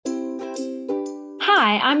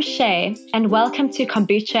Hi, I'm Shay, and welcome to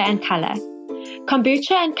Kombucha and Color.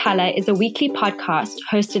 Kombucha and Color is a weekly podcast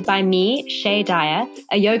hosted by me, Shay Dyer,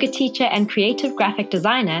 a yoga teacher and creative graphic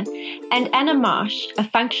designer, and Anna Marsh, a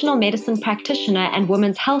functional medicine practitioner and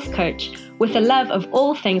women's health coach with a love of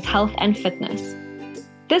all things health and fitness.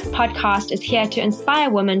 This podcast is here to inspire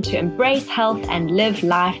women to embrace health and live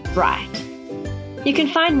life bright. You can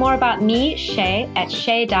find more about me, Shay, at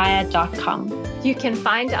shaydyer.com. You can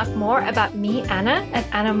find out more about me, Anna, at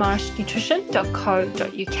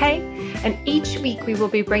annamarshnutrition.co.uk. And each week we will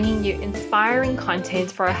be bringing you inspiring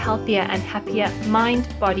content for a healthier and happier mind,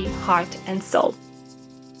 body, heart, and soul.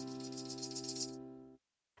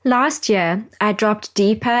 Last year, I dropped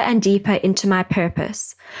deeper and deeper into my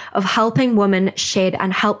purpose of helping women shed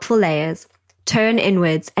unhelpful layers, turn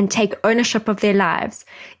inwards, and take ownership of their lives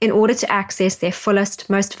in order to access their fullest,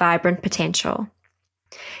 most vibrant potential.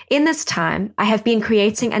 In this time, I have been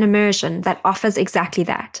creating an immersion that offers exactly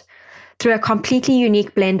that, through a completely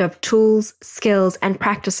unique blend of tools, skills, and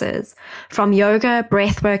practices, from yoga,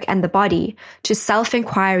 breathwork, and the body, to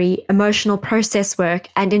self-inquiry, emotional process work,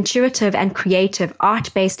 and intuitive and creative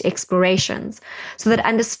art-based explorations, so that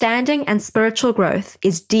understanding and spiritual growth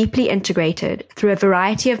is deeply integrated through a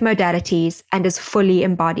variety of modalities and is fully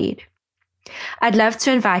embodied. I'd love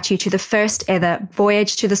to invite you to the first ever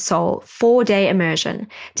Voyage to the Soul 4-day immersion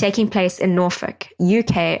taking place in Norfolk,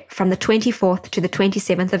 UK from the 24th to the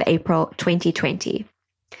 27th of April 2020.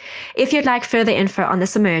 If you'd like further info on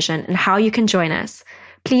this immersion and how you can join us,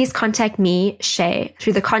 please contact me, Shay,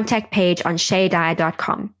 through the contact page on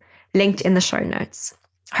shaydyer.com, linked in the show notes.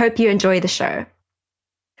 Hope you enjoy the show.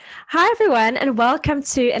 Hi, everyone, and welcome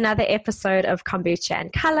to another episode of Kombucha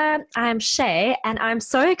and Color. I'm Shay, and I'm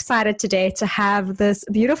so excited today to have this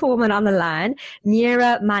beautiful woman on the line,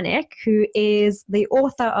 Meera Manek, who is the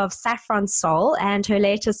author of Saffron Soul and her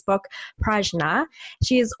latest book, Prajna.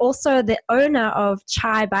 She is also the owner of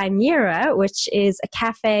Chai by Meera, which is a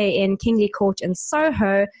cafe in Kingley Court in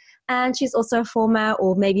Soho. And she's also a former,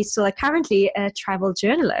 or maybe still currently, a travel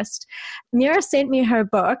journalist. Meera sent me her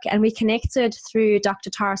book, and we connected through Dr.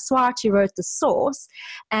 Tara Swart, who wrote The Source.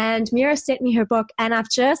 And Meera sent me her book, and I've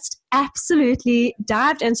just absolutely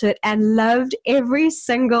dived into it and loved every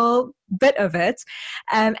single bit of it.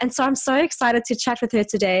 And so I'm so excited to chat with her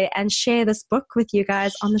today and share this book with you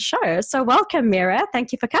guys on the show. So welcome, Meera.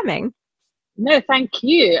 Thank you for coming. No, thank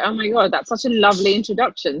you. Oh my God, that's such a lovely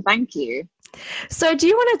introduction. Thank you. So do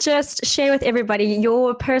you want to just share with everybody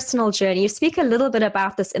your personal journey? You speak a little bit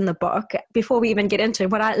about this in the book before we even get into it.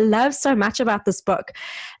 What I love so much about this book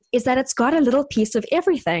is that it's got a little piece of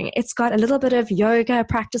everything. It's got a little bit of yoga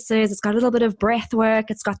practices. It's got a little bit of breath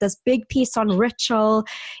work. It's got this big piece on ritual.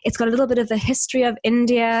 It's got a little bit of the history of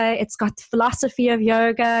India. It's got the philosophy of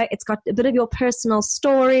yoga. It's got a bit of your personal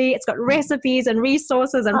story. It's got recipes and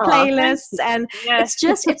resources and playlists. And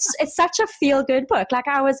it's such a feel-good book. Like,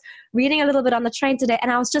 I was reading a little bit on the train today,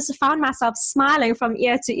 and I found myself smiling from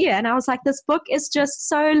ear to ear. And I was like, this book is just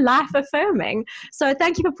so life-affirming. So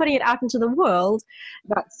thank you for putting it out into the world.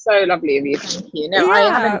 That's so lovely of you. Thank you. No, yeah. I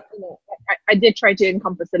haven't. I did try to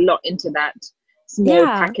encompass a lot into that small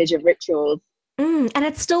package of rituals. And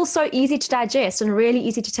it's still so easy to digest and really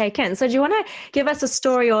easy to take in. So do you want to give us a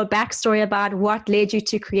story or a backstory about what led you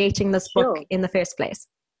to creating this book in the first place?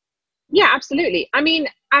 Yeah, absolutely. I mean,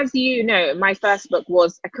 as you know, my first book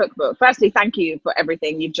was a cookbook. Firstly, thank you for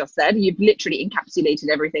everything you've just said. You've literally encapsulated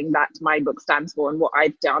everything that my book stands for and what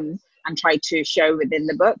I've done and tried to show within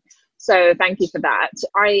the book. So thank you for that.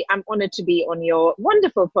 I am honored to be on your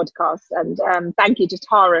wonderful podcast, and thank you to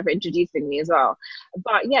Tara for introducing me as well.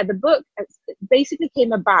 But yeah, the book basically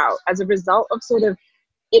came about as a result of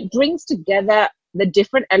it brings together the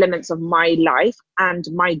different elements of my life and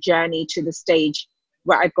my journey to the stage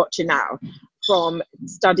where I've got to now, from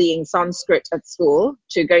studying Sanskrit at school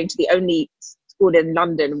to going to the only school in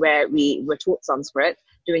London where we were taught Sanskrit,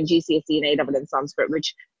 doing GCSE and A-level in Sanskrit,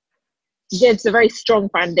 which gives a very strong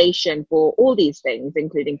foundation for all these things,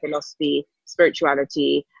 including philosophy,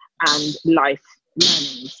 spirituality, and life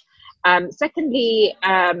learnings. Secondly,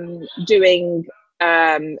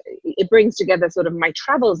 it brings together my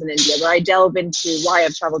travels in India, where I delve into why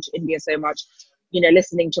I've traveled to India so much,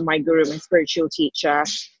 listening to my guru, my spiritual teacher.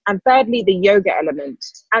 And thirdly, the yoga element.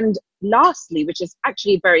 And lastly, which is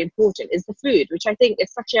actually very important, is the food, which I think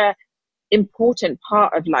is such a important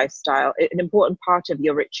part of lifestyle, an important part of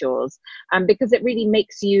your rituals, because it really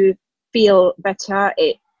makes you feel better.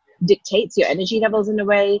 It dictates your energy levels in a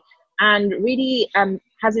way, and really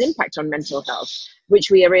has an impact on mental health, which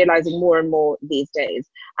we are realizing more and more these days.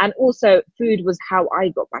 And also food was how I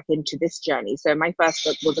got back into this journey. So my first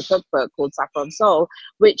book was a cookbook called Saffron Soul,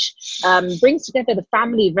 which brings together the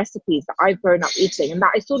family recipes that I've grown up eating and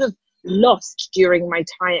that I sort of lost during my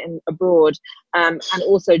time abroad, and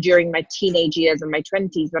also during my teenage years and my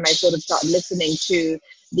 20s, when I sort of started listening to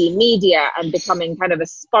the media and becoming kind of a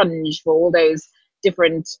sponge for all those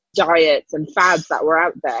different diets and fads that were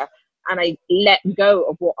out there. And I let go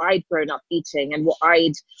of what I'd grown up eating and what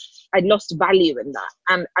I'd lost value in that.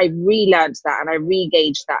 And I relearned that and I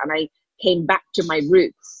re-gauged that, and I came back to my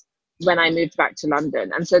roots when I moved back to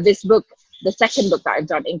London. And so this book, the second book that I've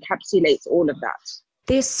done, encapsulates all of that.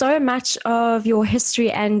 There's so much of your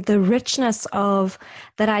history and the richness of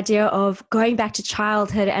that idea of going back to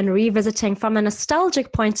childhood and revisiting from a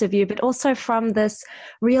nostalgic point of view, but also from this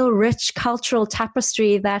real rich cultural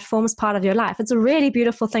tapestry that forms part of your life. It's a really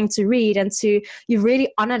beautiful thing to read, and you've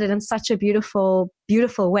really honored it in such a beautiful,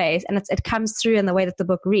 beautiful way. And it comes through in the way that the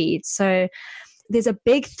book reads. So there's a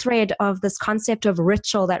big thread of this concept of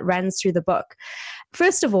ritual that runs through the book.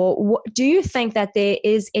 First of all, do you think that there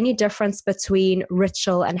is any difference between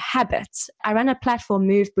ritual and habit? I run a platform,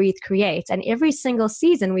 Move, Breathe, Create, and every single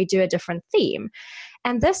season we do a different theme.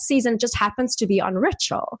 And this season just happens to be on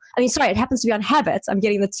ritual. It happens to be on habits. I'm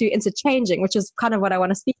getting the two interchanging, which is kind of what I want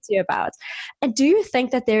to speak to you about. And do you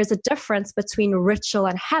think that there is a difference between ritual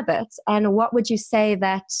and habits? And what would you say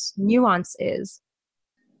that nuance is?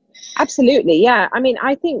 Absolutely, yeah.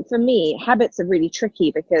 I think for me, habits are really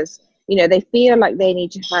tricky because, they feel like they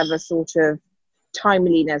need to have a sort of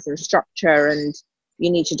timeliness and structure, and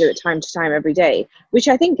you need to do it time to time every day, which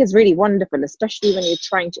I think is really wonderful, especially when you're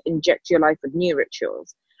trying to inject your life with new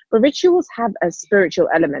rituals. But rituals have a spiritual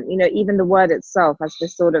element. Even the word itself has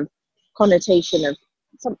this sort of connotation of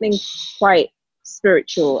something quite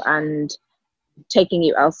spiritual and taking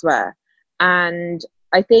you elsewhere. And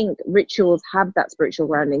I think rituals have that spiritual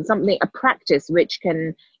grounding, a practice which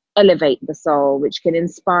can elevate the soul, which can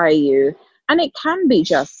inspire you. And it can be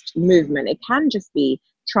just movement. It can just be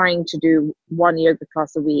trying to do one yoga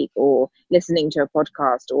class a week, or listening to a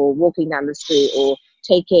podcast, or walking down the street, or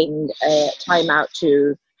taking time out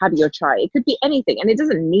to have your chai. It could be anything. And it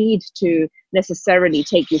doesn't need to necessarily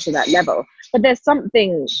take you to that level. But there's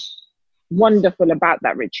something wonderful about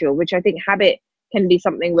that ritual, which I think habit can be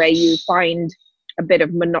something where you find a bit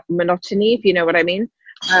of monotony, if you know what I mean.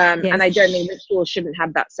 Yes. And I don't think rituals shouldn't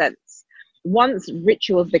have that sense. Once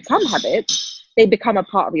rituals become habits, they become a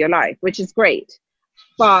part of your life, which is great.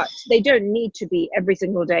 But they don't need to be every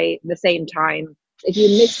single day the same time. If you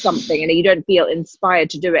miss something and you don't feel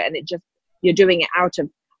inspired to do it, and you're doing it out of,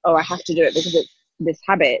 I have to do it because it's this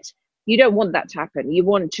habit, you don't want that to happen. You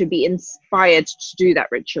want to be inspired to do that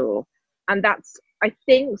ritual. And that's, I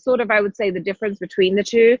think, I would say the difference between the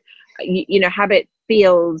two. Habit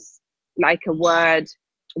feels like a word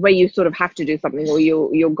where you sort of have to do something, or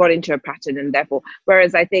you're got into a pattern, and therefore,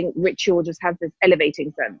 whereas I think ritual just has this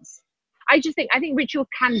elevating sense. I think rituals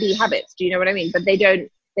can be habits. Do you know what I mean? But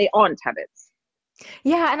they aren't habits.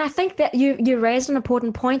 Yeah, and I think that you raised an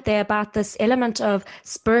important point there about this element of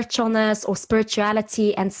spiritualness or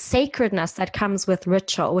spirituality and sacredness that comes with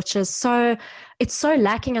ritual, which is so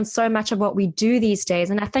lacking in so much of what we do these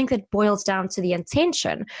days. And I think it boils down to the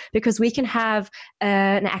intention, because we can have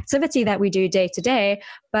an activity that we do day to day,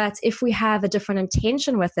 but if we have a different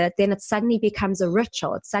intention with it, then it suddenly becomes a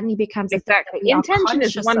ritual. It suddenly becomes exactly. Intention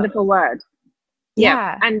is a wonderful word.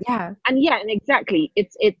 Yeah. And exactly.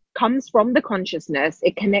 It comes from the consciousness.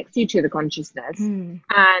 It connects you to the consciousness,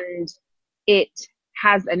 and it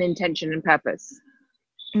has an intention and purpose.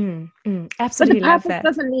 Absolutely. But the purpose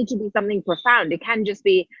doesn't need to be something profound. It can just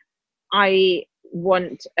be, I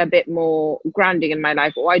want a bit more grounding in my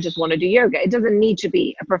life, or I just want to do yoga. It doesn't need to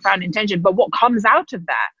be a profound intention, but what comes out of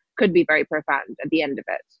that could be very profound at the end of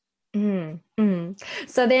it.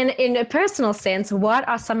 So then, in a personal sense, what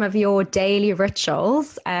are some of your daily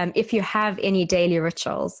rituals, if you have any daily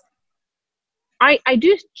rituals? I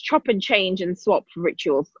do chop and change and swap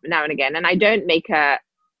rituals now and again, and I don't make a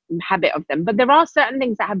habit of them, but there are certain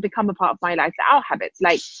things that have become a part of my life that are habits,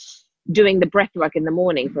 like doing the breath work in the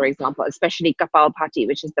morning, for example, especially Kapalbhati,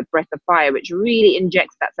 which is the breath of fire, which really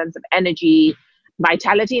injects that sense of energy,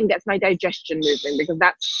 vitality, and gets my digestion moving, because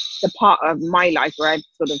that's the part of my life where I've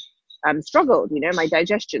sort of struggled, my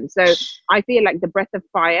digestion. So I feel like the breath of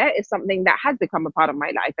fire is something that has become a part of my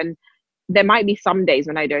life. And there might be some days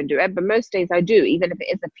when I don't do it, but most days I do, even if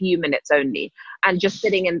it is a few minutes only. And just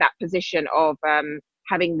sitting in that position of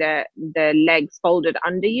having the legs folded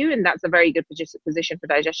under you, and that's a very good position for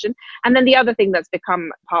digestion. And then the other thing that's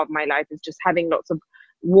become part of my life is just having lots of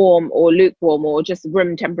warm or lukewarm or just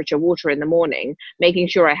room temperature water in the morning, making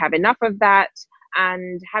sure I have enough of that.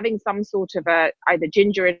 and having some sort of either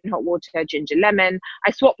ginger in hot water, ginger lemon.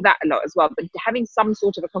 I swap that a lot as well, but having some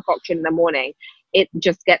sort of a concoction in the morning, it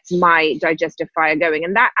just gets my digestive fire going.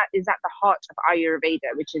 And that is at the heart of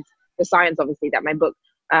Ayurveda, which is the science, obviously, that my book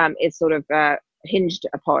is sort of hinged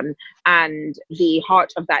upon. And the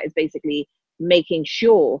heart of that is basically making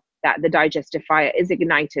sure that the digestive fire is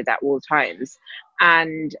ignited at all times.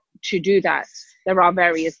 And to do that, there are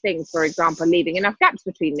various things. For example, leaving enough gaps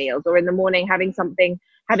between meals, or in the morning having something,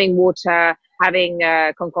 having water, having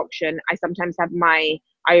a concoction. I sometimes have my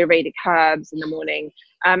Ayurvedic herbs in the morning.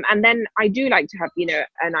 And then I do like to have,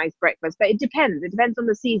 a nice breakfast, but it depends. It depends on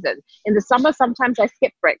the season. In the summer, sometimes I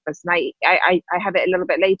skip breakfast and I have it a little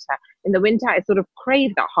bit later. In the winter, I sort of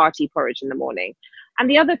crave that hearty porridge in the morning. And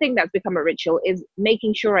the other thing that's become a ritual is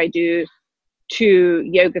making sure I do 2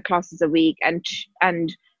 yoga classes a week and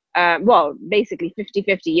basically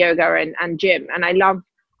 50-50 yoga and gym. And I love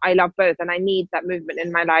both. And I need that movement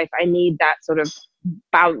in my life. I need that sort of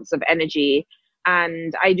bounce of energy.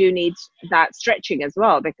 And I do need that stretching as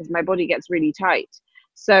well, because my body gets really tight.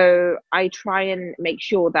 So I try and make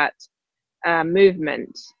sure that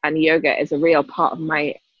movement and yoga is a real part of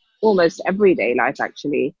my almost everyday life,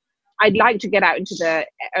 actually. I'd like to get out into the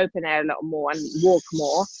open air a little more and walk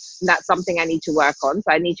more. And that's something I need to work on.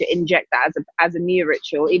 So I need to inject that as a new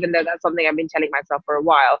ritual, even though that's something I've been telling myself for a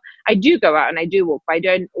while. I do go out and I do walk, but I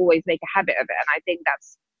don't always make a habit of it. And I think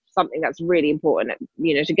that's something that's really important,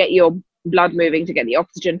 to get your blood moving, to get the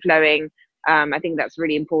oxygen flowing. I think that's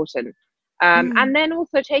really important. And then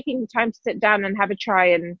also taking the time to sit down and have a try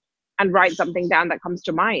and write something down that comes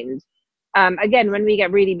to mind. Again, when we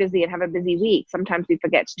get really busy and have a busy week, sometimes we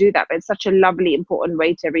forget to do that, but it's such a lovely, important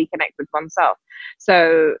way to reconnect with oneself.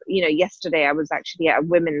 So, yesterday I was actually at a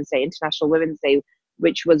Women's Day, International Women's Day,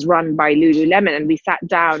 which was run by Lululemon. And we sat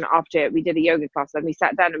down after we did a yoga class, and we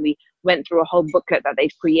sat down and we went through a whole booklet that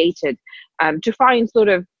they've created to find sort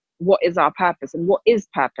of what is our purpose and what is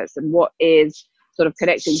purpose and what is sort of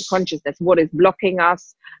connecting to consciousness, what is blocking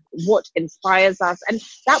us, what inspires us. And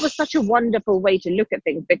that was such a wonderful way to look at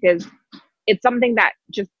things, because it's something that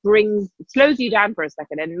just slows you down for a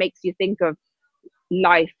second and makes you think of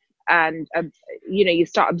life, and you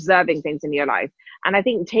start observing things in your life. And I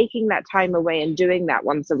think taking that time away and doing that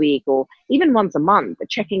once a week or even once a month,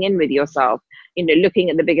 checking in with yourself,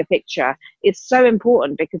 looking at the bigger picture, is so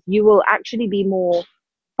important, because you will actually be more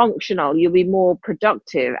functional, you'll be more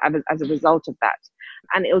productive as a result of that.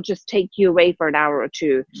 And it'll just take you away for an hour or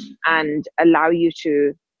two and allow you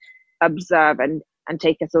to observe and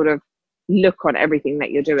take a sort of look on everything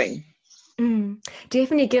that you're doing.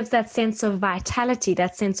 Definitely gives that sense of vitality,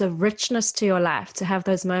 that sense of richness to your life, to have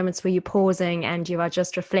those moments where you're pausing and you are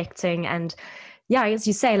just reflecting and, as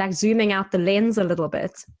you say, like zooming out the lens a little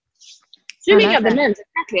bit. Zooming out the lens,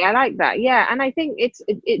 exactly. I like that. Yeah. And I think it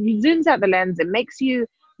zooms out the lens, it makes you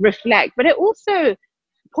reflect, but it also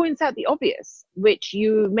points out the obvious, which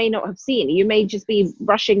you may not have seen. You may just be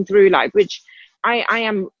rushing through life, which I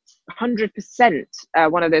am 100%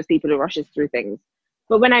 one of those people who rushes through things.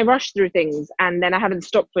 But when I rush through things and then I haven't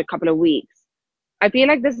stopped for a couple of weeks, I feel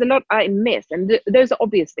like there's a lot I miss. And those are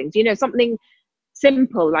obvious things, something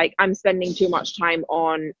simple, like I'm spending too much time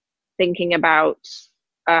on thinking about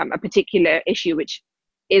a particular issue, which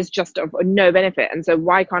is just of no benefit. And so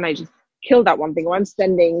why can't I just kill that one thing? Or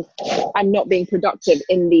I'm not being productive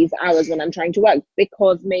in these hours when I'm trying to work,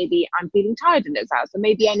 because maybe I'm feeling tired in those hours. So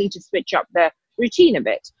maybe I need to switch up the routine a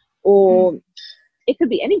bit, or it could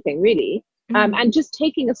be anything really. And just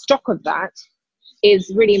taking a stock of that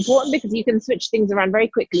is really important, because you can switch things around very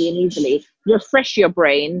quickly and easily, refresh your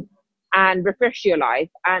brain and refresh your life,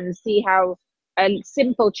 and see how a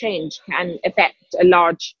simple change can affect a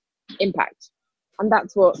large impact. And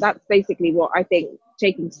that's basically what I think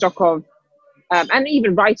taking stock of, and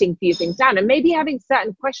even writing a few things down, and maybe having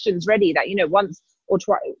certain questions ready that,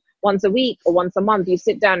 once a week or once a month, you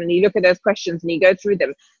sit down and you look at those questions and you go through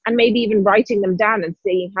them, and maybe even writing them down and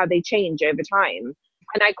seeing how they change over time.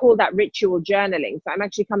 And I call that ritual journaling. So I'm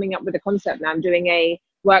actually coming up with a concept now. I'm doing a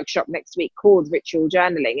workshop next week called Ritual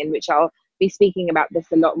Journaling, in which I'll be speaking about this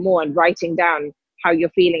a lot more and writing down how you're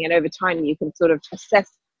feeling. And over time, you can sort of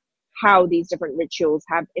assess how these different rituals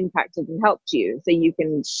have impacted and helped you. So you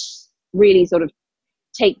can really sort of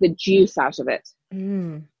take the juice out of it.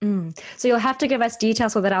 So you'll have to give us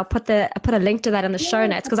details for that. I'll put a link to that in the show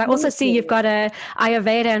notes, because I also see you've got a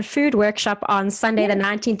Ayurveda and food workshop on Sunday, the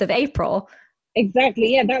 19th of April.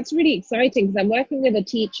 Exactly. Yeah, that's really exciting, because I'm working with a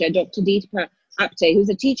teacher, Dr. Deepa Apte, who's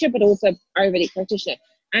a teacher but also Ayurvedic practitioner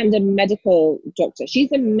and a medical doctor.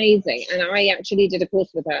 She's amazing, and I actually did a course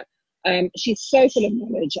with her. She's so full of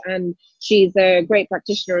knowledge, and she's a great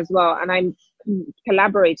practitioner as well. And I'm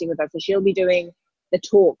collaborating with us. So she'll be doing the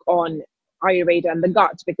talk on Ayurveda and the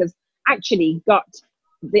gut, because actually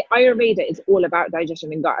the Ayurveda is all about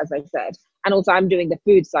digestion and gut, as I said. And also I'm doing the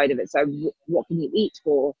food side of it. So what can you eat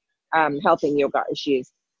for helping your gut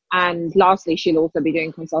issues? And lastly, she'll also be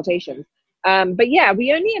doing consultations. But yeah,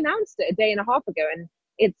 we only announced it a day and a half ago, and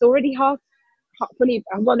it's already half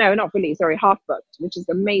booked, which is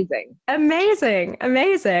amazing. Amazing.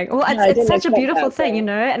 Well, it's such a beautiful thing, you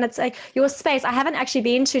know, and it's like your space. I haven't actually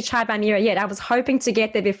been to Chai Ban Mira yet. I was hoping to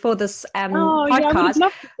get there before this podcast,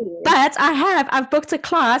 but I've booked a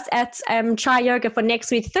class at Chai Yoga for next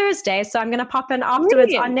week, Thursday. So I'm going to pop in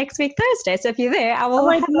afterwards on next week, Thursday. So if you're there, I will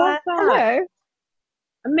hello.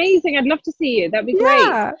 Amazing. I'd love to see you. That'd be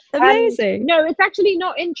great. Amazing. No, it's actually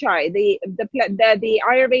not in Chai. The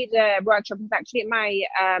Ayurveda workshop is actually at my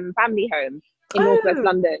family home in Northwest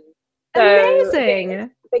London. So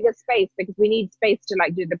amazing. Bigger space, because we need space to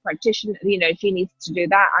like do the practitioner. You know, she needs to do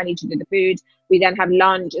that. I need to do the food. We then have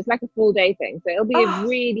lunch. It's like a full day thing. So it'll be a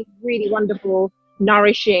really, really wonderful,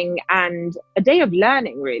 nourishing, and a day of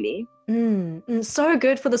learning, really. So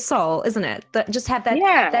good for the soul, isn't it? That just have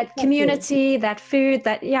that community, that food,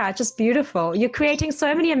 just beautiful. You're creating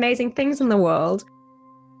so many amazing things in the world.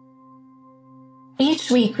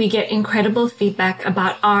 Each week we get incredible feedback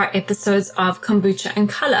about our episodes of Kombucha and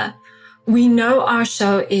Color. We know our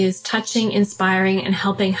show is touching, inspiring, and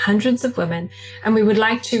helping hundreds of women, and we would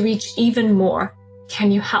like to reach even more.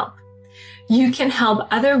 Can you help? You can help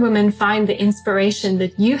other women find the inspiration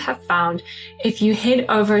that you have found if you head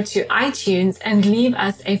over to iTunes and leave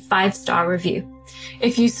us a 5-star review.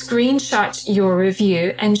 If you screenshot your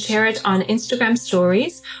review and share it on Instagram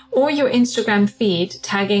stories or your Instagram feed,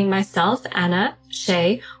 tagging myself, Anna,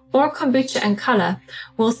 Shay, or Kombucha and Color,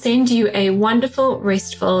 we'll send you a wonderful,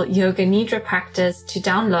 restful Yoga Nidra practice to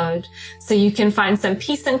download so you can find some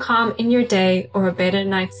peace and calm in your day or a better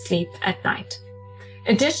night's sleep at night.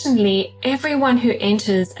 Additionally, everyone who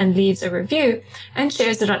enters and leaves a review and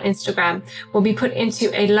shares it on Instagram will be put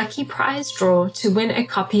into a lucky prize draw to win a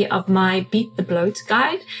copy of my Beat the Bloat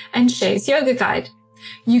guide and Shay's yoga guide.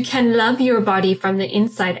 You can love your body from the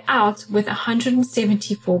inside out with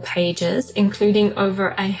 174 pages, including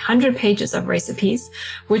over 100 pages of recipes,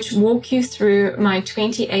 which walk you through my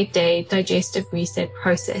 28-day digestive reset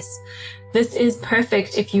process. This is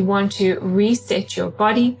perfect if you want to reset your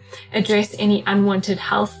body, address any unwanted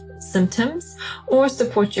health symptoms, or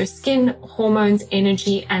support your skin, hormones,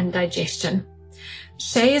 energy, and digestion.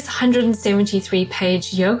 Shay's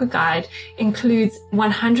 173-page yoga guide includes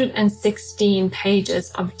 116 pages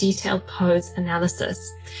of detailed pose analysis.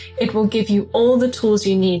 It will give you all the tools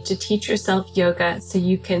you need to teach yourself yoga so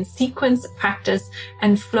you can sequence, practice,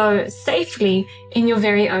 and flow safely in your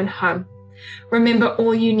very own home. Remember,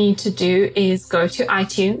 all you need to do is go to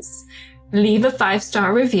iTunes, leave a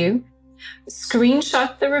 5-star review,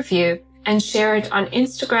 screenshot the review, and share it on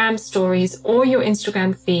Instagram stories or your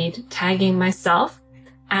Instagram feed, tagging myself,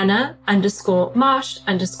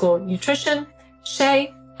 Anna_Marsh_nutrition,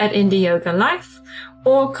 Shay at Indie Yoga Life,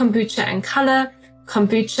 or Kombucha and Color,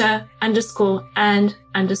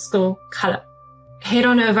 Kombucha_and_color. Head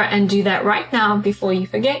on over and do that right now before you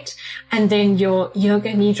forget, and then your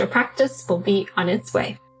Yoga Nidra practice will be on its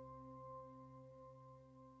way.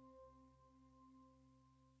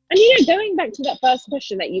 And you know, going back to that first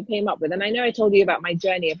question that you came up with, and I know I told you about my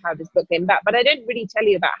journey of how this book came back, but I didn't really tell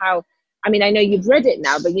you about how, I mean, I know you've read it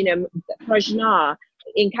now, but you know, Prajna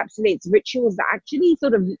encapsulates rituals that actually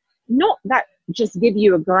sort of not that just give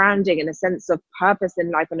you a grounding and a sense of purpose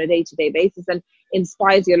in life on a day-to-day basis and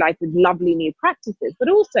inspires your life with lovely new practices, but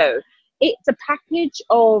also it's a package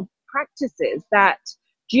of practices that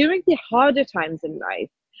during the harder times in life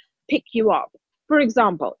pick you up. For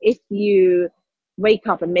example, if you wake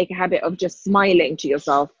up and make a habit of just smiling to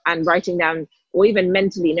yourself and writing down or even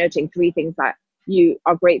mentally noting 3 things that you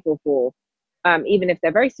are grateful for, even if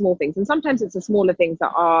they're very small things, and sometimes it's the smaller things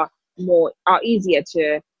that are easier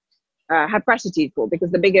to have gratitude for,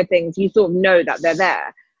 because the bigger things you sort of know that they're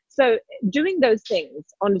there. So doing those things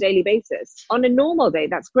on a daily basis, on a normal day,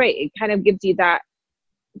 that's great. It kind of gives you that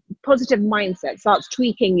positive mindset, starts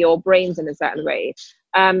tweaking your brains in a certain way,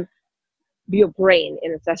 and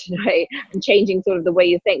changing sort of the way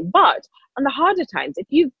you think. But on the harder times, if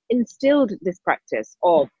you've instilled this practice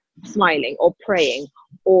of smiling or praying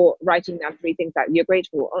or writing down 3 things that you're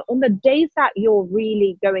grateful for, on the days that you're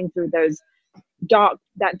really going through that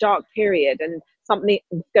dark period and something's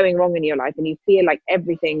going wrong in your life and you feel like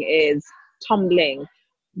everything is tumbling,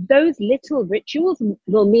 those little rituals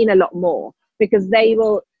will mean a lot more, because they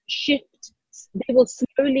will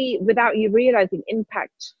slowly, without you realizing,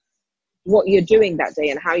 impact what you're doing that day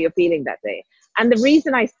and how you're feeling that day. And the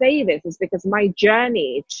reason I say this is because my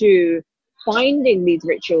journey to finding these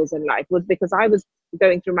rituals in life was because I was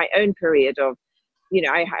going through my own period of,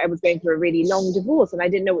 I was going through a really long divorce, and I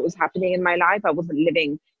didn't know what was happening in my life. I wasn't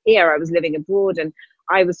living here, I was living abroad, and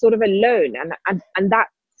I was sort of alone. And that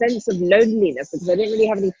sense of loneliness, because I didn't really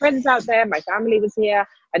have any friends out there, my family was here,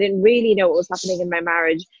 I didn't really know what was happening in my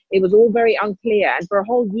marriage. It was all very unclear. And for a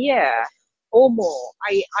whole year or more,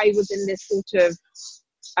 I was in this sort of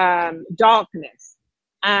darkness.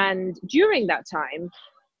 And during that time,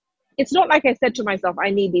 it's not like I said to myself, I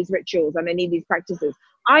need these rituals and I need these practices.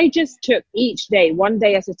 I just took each day, one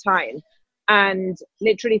day at a time, and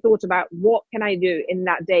literally thought about what can I do in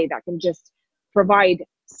that day that can just provide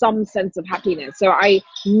some sense of happiness. So I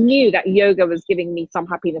knew that yoga was giving me some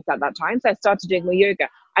happiness at that time. So I started doing more yoga.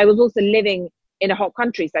 I was also living in a hot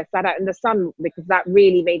country, so I sat out in the sun because that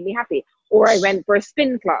really made me happy. Or I went for a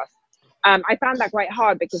spin class. I found that quite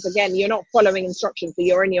hard because, again, you're not following instructions, so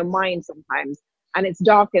you're in your mind sometimes, and it's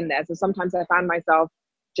dark in there. So sometimes I found myself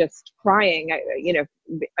just crying.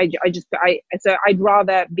 So I'd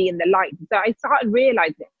rather be in the light. So I started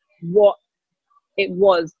realizing what it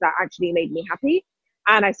was that actually made me happy.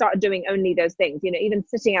 And I started doing only those things, even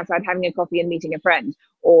sitting outside, having a coffee and meeting a friend,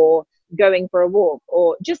 or going for a walk,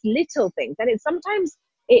 or just little things. And it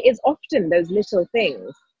is often those little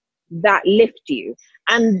things that lift you.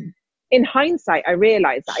 And in hindsight, I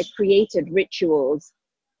realized that I created rituals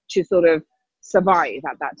to sort of survive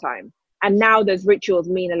at that time. And now those rituals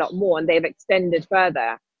mean a lot more, and they've extended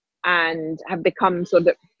further and have become sort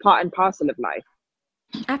of part and parcel of life.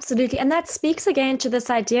 Absolutely. And that speaks again to this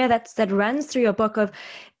idea that runs through your book of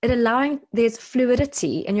it allowing there's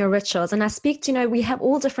fluidity in your rituals. And I speak to, we have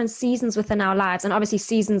all different seasons within our lives, and obviously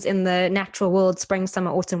seasons in the natural world, spring,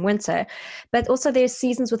 summer, autumn, winter, but also there's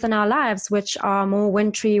seasons within our lives which are more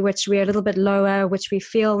wintry, which we're a little bit lower, which we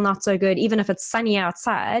feel not so good, even if it's sunny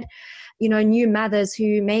outside. New mothers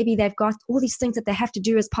who maybe they've got all these things that they have to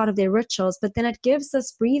do as part of their rituals, but then it gives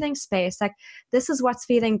this breathing space. Like, this is what's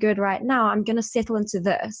feeling good right now. I'm going to settle into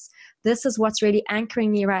this. This is what's really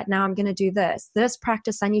anchoring me right now. I'm going to do this. This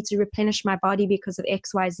practice, I need to replenish my body because of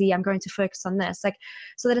X, Y, Z. I'm going to focus on this.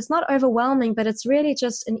 So that it's not overwhelming, but it's really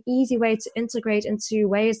just an easy way to integrate into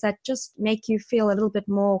ways that just make you feel a little bit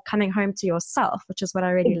more coming home to yourself, which is what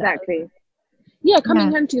I really love. Yeah,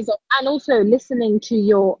 coming home to yourself, and also listening to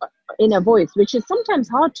your inner voice, which is sometimes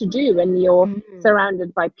hard to do when you're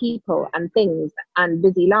surrounded by people and things and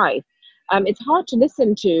busy life. It's hard to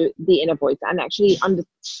listen to the inner voice and actually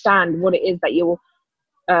understand what it is that your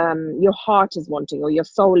heart is wanting, or your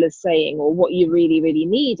soul is saying, or what you really, really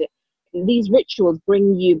need. These rituals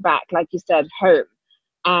bring you back, like you said, home,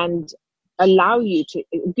 and allow you to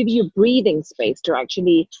give you breathing space to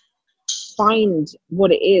actually find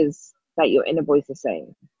what it is that your inner voice is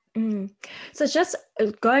saying. So just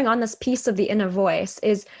going on this piece of the inner voice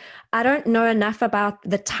is, I don't know enough about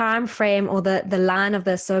the time frame or the line of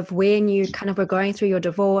this, of when you kind of were going through your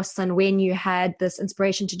divorce and when you had this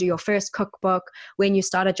inspiration to do your first cookbook, when you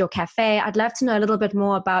started your cafe. I'd love to know a little bit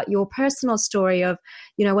more about your personal story of,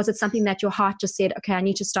 was it something that your heart just said, okay, I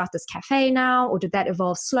need to start this cafe now? Or did that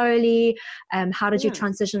evolve slowly? How did you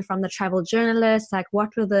transition from the travel journalist? Like, what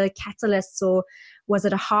were the catalysts, or was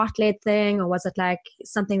it a heart-led thing, or was it like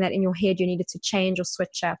something that in your head you needed to change or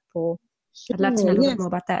switch up? Or I'd love to know a little bit more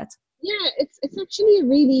about that. Yeah, it's actually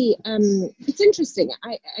really, it's interesting.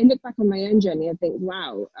 I look back on my own journey and think,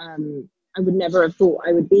 wow, I would never have thought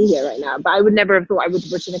I would be here right now, but I would never have thought I would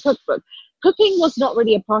have written a cookbook. Cooking was not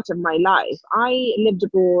really a part of my life. I lived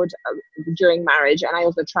abroad during marriage, and I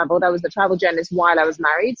also traveled. I was the travel journalist while I was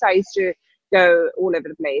married, so I used to go all over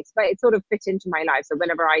the place, but it sort of fit into my life. So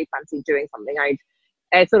whenever I fancied doing something,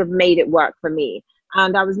 I sort of made it work for me.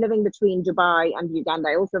 And I was living between Dubai and Uganda.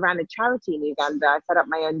 I also ran a charity in Uganda. I set up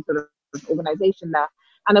my own sort of organization there.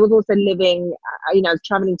 And I was also living, I was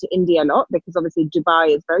traveling to India a lot, because obviously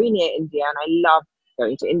Dubai is very near India, and I love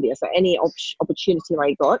going to India. So any opportunity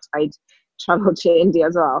I got, I'd travel to India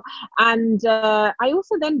as well. And I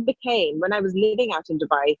also then became, when I was living out in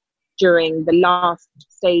Dubai during the last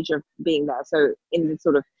stage of being there, so in the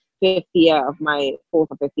sort of fourth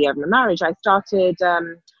or fifth year of my marriage, I started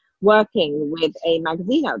working with a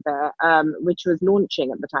magazine out there, which was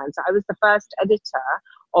launching at the time. So I was the first editor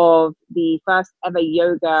of the first ever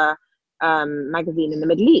yoga magazine in the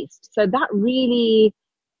Middle East. So that really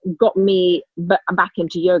got me back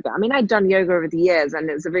into yoga. I mean, I'd done yoga over the years,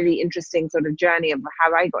 and it was a really interesting sort of journey of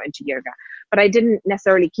how I got into yoga, but I didn't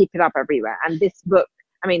necessarily keep it up everywhere. And this book,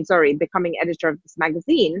 becoming editor of this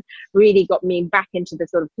magazine really got me back into the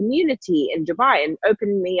sort of community in Dubai and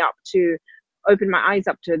opened me up to opened my eyes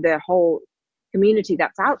up to the whole community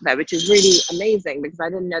that's out there, which is really amazing, because I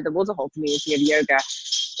didn't know there was a whole community of yoga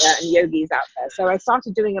and yogis out there. So I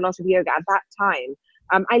started doing a lot of yoga at that time.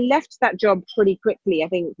 I left that job pretty quickly, I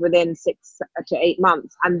think within 6 to 8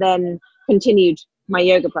 months, and then continued my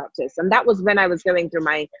yoga practice. And that was when I was going through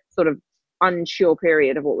my sort of unsure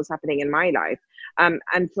period of what was happening in my life.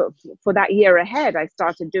 And for that year ahead, I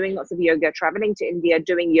started doing lots of yoga, traveling to India,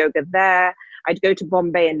 doing yoga there. I'd go to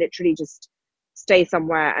Bombay and literally just stay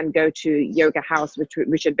somewhere and go to yoga house,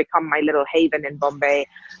 which had become my little haven in Bombay.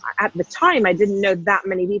 At the time, I didn't know that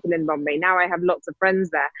many people in Bombay. Now I have lots of friends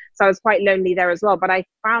there. So I was quite lonely there as well. But I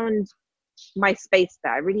found my space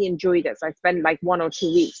there. I really enjoyed it. So I spent like 1 or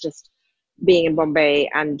 2 weeks just being in Bombay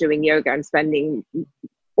and doing yoga, and spending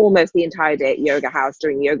almost the entire day at yoga house,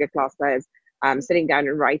 doing yoga classes, sitting down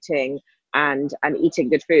and writing and eating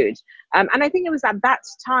good food. And I think it was at that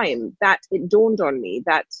time that it dawned on me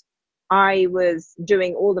that I was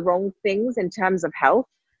doing all the wrong things in terms of health,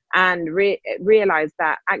 and realized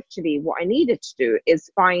that actually what I needed to do is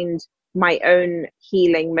find my own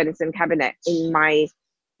healing medicine cabinet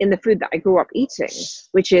in the food that I grew up eating,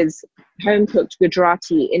 which is home cooked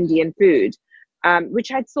Gujarati Indian food,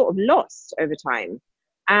 which I'd sort of lost over time.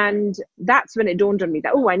 And that's when it dawned on me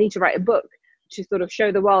that, I need to write a book to sort of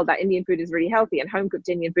show the world that Indian food is really healthy, and home cooked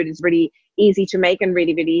Indian food is really easy to make and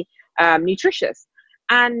really, really nutritious.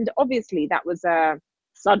 And obviously that was a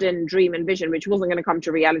sudden dream and vision, which wasn't going to come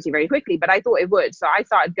to reality very quickly, but I thought it would. So I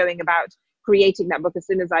started going about creating that book as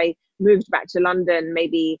soon as I moved back to London,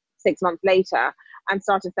 maybe 6 months later, and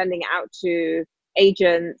started sending it out to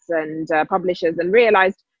agents and publishers, and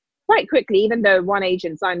realized quite quickly, even though one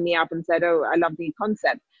agent signed me up and said, I love the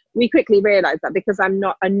concept, we quickly realized that because I'm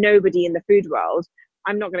not a nobody in the food world,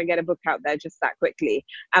 I'm not going to get a book out there just that quickly.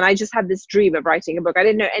 And I just had this dream of writing a book. I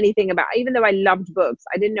didn't know anything about, even though I loved books,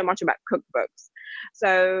 I didn't know much about cookbooks.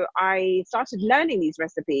 So I started learning these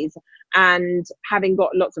recipes, and having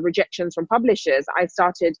got lots of rejections from publishers, I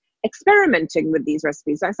started experimenting with these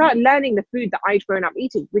recipes. I started learning the food that I'd grown up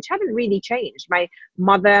eating, which hadn't really changed. My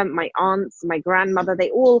mother, my aunts, my grandmother, they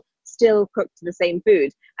all still cooked the same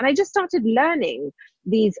food. And I just started learning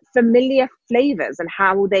these familiar flavors and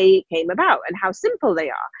how they came about and how simple they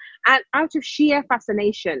are. And out of sheer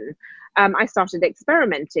fascination, I started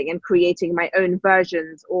experimenting and creating my own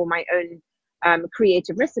versions or my own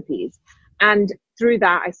creative recipes. And through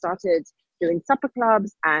that, I started doing supper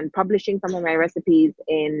clubs and publishing some of my recipes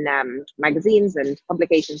in magazines and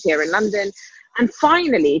publications here in London. And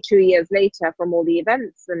finally, 2 years later, from all the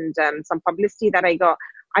events and some publicity that I got,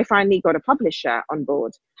 I finally got a publisher on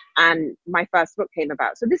board, and my first book came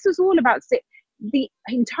about. So this was all about the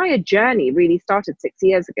entire journey really started 6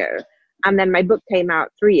 years ago. And then my book came out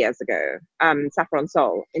 3 years ago, Saffron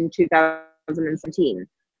Soul, in 2017.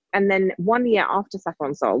 And then 1 year after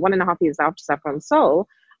Saffron Soul, 1.5 years after Saffron Soul,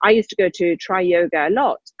 I used to go to Try Yoga a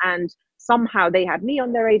lot. And somehow they had me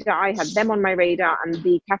on their radar, I had them on my radar, and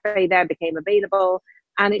the cafe there became available.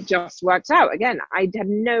 And it just worked out. Again, I had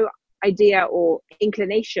no idea or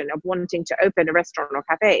inclination of wanting to open a restaurant or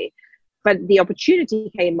cafe, but the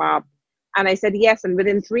opportunity came up and I said yes. And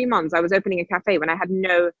within 3 months, I was opening a cafe when I had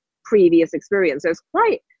no previous experience. So it's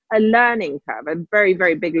quite a learning curve, a very,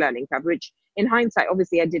 very big learning curve, which in hindsight,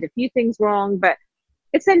 obviously I did a few things wrong, but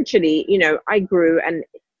essentially, I grew and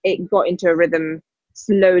it got into a rhythm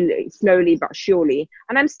slowly but surely.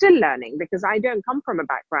 And I'm still learning because I don't come from a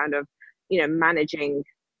background of, managing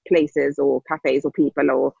places or cafes or people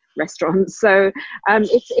or restaurants. So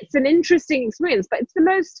it's an interesting experience, but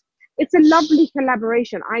it's a lovely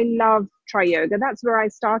collaboration. I love Try Yoga. That's where I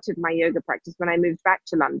started my yoga practice when I moved back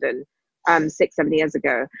to London 6-7 years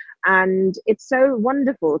ago. And it's so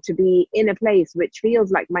wonderful to be in a place which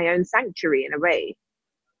feels like my own sanctuary in a way.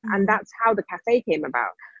 And that's how the cafe came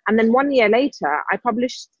about. And then 1 year later, I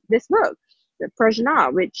published this book,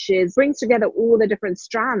 Prajna, which brings together all the different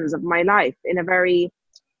strands of my life in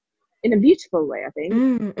a beautiful way, I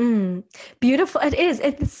think. Beautiful. It is.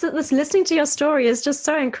 It's listening to your story is just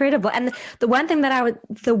so incredible. And the one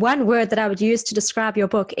word that I would use to describe your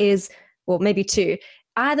book is, well, maybe two,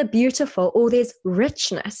 either beautiful or there's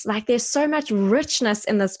richness. Like there's so much richness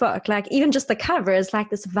in this book. Like even just the cover is like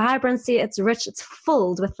this vibrancy. It's rich. It's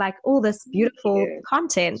filled with like all this beautiful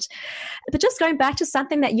content. But just going back to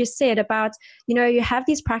something that you said about, you have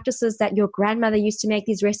these practices that your grandmother used to make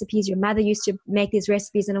these recipes, your mother used to make these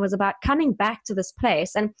recipes, and it was about coming back to this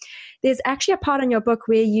place. And there's actually a part in your book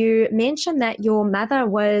where you mentioned that your mother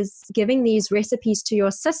was giving these recipes to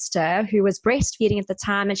your sister who was breastfeeding at the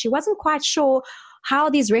time, and she wasn't quite sure how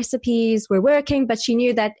these recipes were working, but she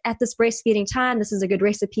knew that at this breastfeeding time, this is a good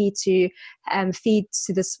recipe to feed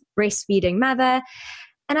to this breastfeeding mother.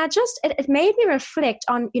 And it made me reflect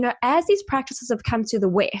on, as these practices have come to the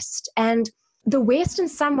West, and the West in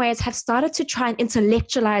some ways have started to try and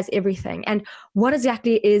intellectualize everything and what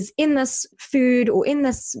exactly is in this food or in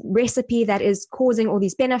this recipe that is causing all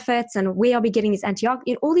these benefits, and where are we getting these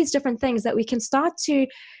antioxidants, all these different things, that we can start to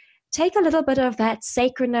take a little bit of that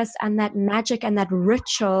sacredness and that magic and that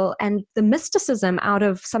ritual and the mysticism out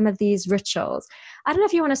of some of these rituals. I don't know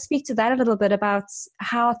if you want to speak to that a little bit about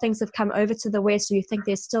how things have come over to the West, or you think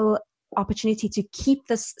there's still opportunity to keep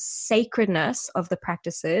this sacredness of the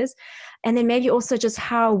practices, and then maybe also just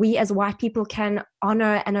how we as white people can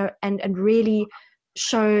honor and really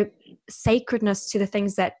show sacredness to the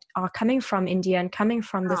things that are coming from India and coming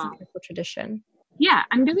from this medical tradition. Yeah,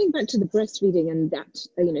 and going back to the breastfeeding and that,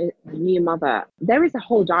 new mother, there is a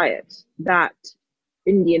whole diet that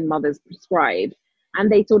Indian mothers prescribe,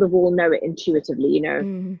 and they sort of all know it intuitively.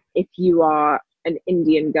 If you are an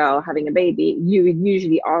Indian girl having a baby, you would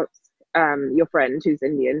usually ask your friend who's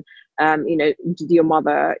Indian, is your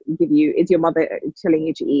mother telling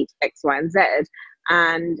you to eat X, Y, and Z?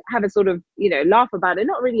 And have a sort of, laugh about it.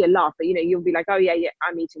 Not really a laugh, but, you'll be like, oh, yeah,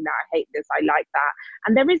 I'm eating that. I hate this. I like that.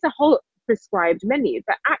 And there is a whole prescribed menu.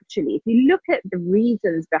 But actually, if you look at the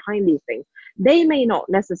reasons behind these things, they may not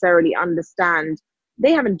necessarily understand.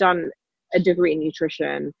 They haven't done a degree in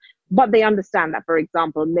nutrition, but they understand that, for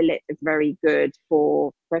example, millet is very good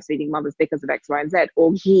for breastfeeding mothers because of X, Y, and Z,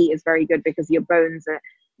 or ghee is very good because your bones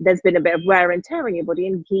there's been a bit of wear and tear in your body,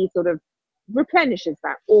 and ghee sort of replenishes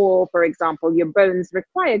that. Or, for example, your bones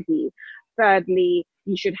require ghee. Thirdly,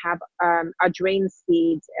 you should have ajwain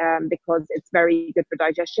seeds because it's very good for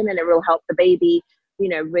digestion, and it will help the baby,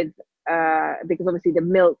 with because obviously the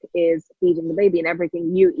milk is feeding the baby, and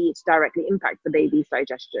everything you eat directly impacts the baby's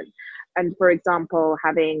digestion. And for example,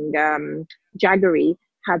 having jaggery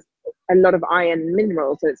has a lot of iron and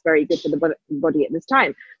minerals, so it's very good for the body at this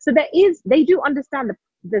time. So they do understand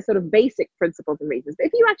the sort of basic principles and reasons. But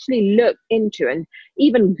if you actually look into and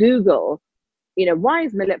even Google, why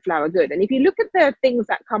is millet flour good? And if you look at the things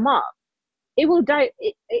that come up, it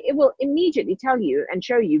will immediately tell you and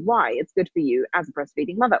show you why it's good for you as a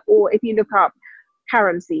breastfeeding mother. Or if you look up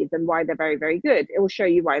carom seeds and why they're very, very good, it will show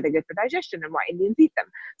you why they're good for digestion and why Indians eat them.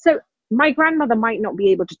 So my grandmother might not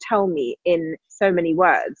be able to tell me in so many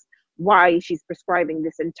words why she's prescribing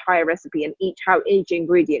this entire recipe and how each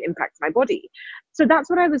ingredient impacts my body. So that's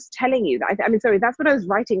what I was telling you. That's what I was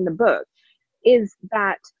writing in the book, is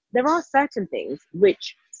that there are certain things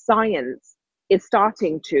which science is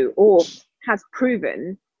starting to, or has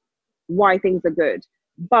proven why things are good.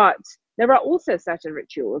 But there are also certain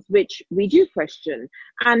rituals which we do question,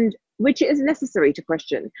 and which is necessary to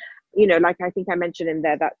question. Like I think I mentioned in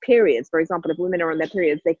there that periods, for example, if women are on their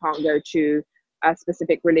periods, they can't go to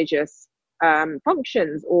specific religious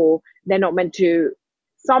functions, or they're not meant to.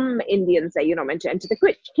 Some Indians say you're not meant to enter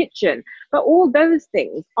the kitchen, but all those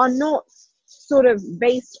things are not sort of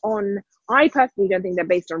based on, I personally don't think they're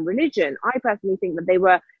based on religion. I personally think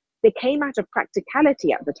that they came out of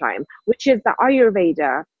practicality at the time, which is that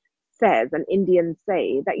Ayurveda says, and Indians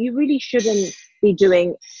say, that you really shouldn't be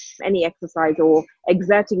doing any exercise or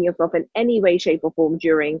exerting yourself in any way, shape or form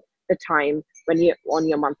during the time when you're on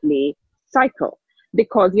your monthly cycle,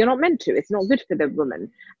 because you're not meant to. It's not good for the woman.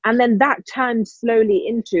 And then that turned slowly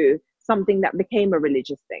into something that became a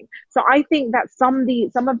religious thing. So I think that some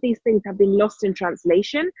of these things have been lost in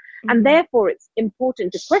translation, and therefore it's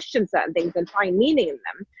important to question certain things and find meaning in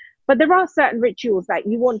them. But there are certain rituals that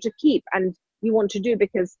you want to keep and you want to do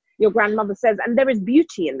because your grandmother says, and there is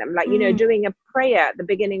beauty in them. Like, doing a prayer at the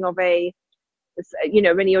beginning of when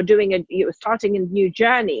you're starting a new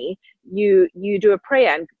journey, you do a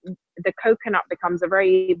prayer, and the coconut becomes a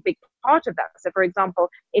very big part of that. So for example,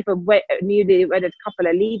 if a newly wedded couple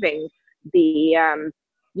are leaving the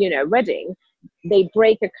wedding, they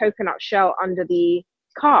break a coconut shell under the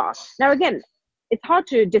car. Now again, it's hard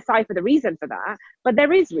to decipher the reason for that, but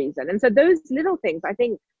there is reason. And so those little things, I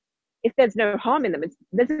think, if there's no harm in them,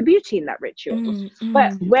 there's a beauty in that ritual.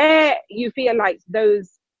 But where you feel like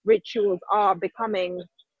those rituals are becoming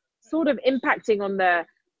sort of impacting on the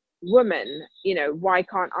woman, why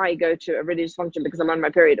can't I go to a religious function because I'm on my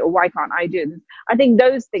period, or why can't I do this? I think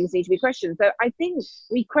those things need to be questioned. So I think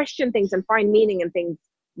we question things and find meaning in things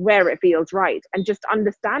where it feels right, and just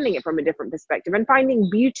understanding it from a different perspective and finding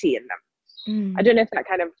beauty in them. I don't know if that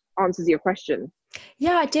kind of answers your question.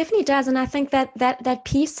 Yeah, it definitely does. And I think that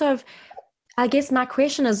piece of, I guess my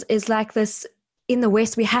question is like this, in the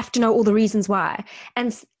West, we have to know all the reasons why.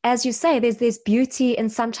 And as you say, there's beauty in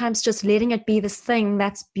sometimes just letting it be this thing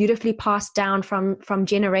that's beautifully passed down from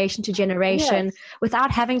generation to generation, Yes.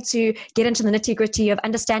 without having to get into the nitty-gritty of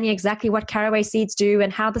understanding exactly what caraway seeds do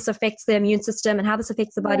and how this affects the immune system and how this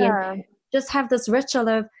affects the body. Yeah. And just have this ritual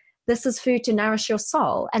of, this is food to nourish your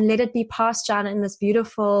soul, and let it be passed down in this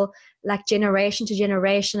beautiful, like, generation to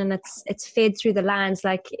generation, and it's fed through the lines,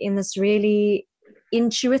 like in this really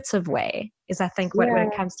intuitive way, is I think what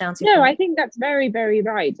it comes down to. No, I think that's very, very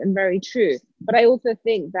right and very true. But I also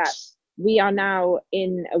think that we are now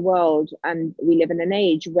in a world, and we live in an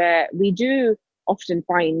age where we do often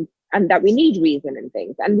find, and that we need reason in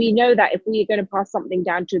things. And we know that if we are going to pass something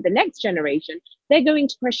down to the next generation, they're going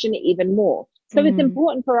to question it even more. So it's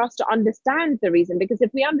important for us to understand the reason, because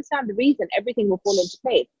if we understand the reason, everything will fall into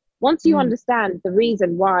place. Once you understand the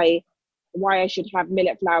reason why I should have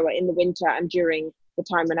millet flour in the winter and during the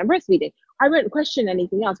time when I'm breastfeeding, I won't question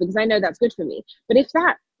anything else, because I know that's good for me. But if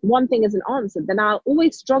that one thing isn't answered, then I'll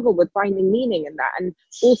always struggle with finding meaning in that, and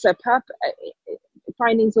also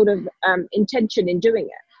finding sort of intention in doing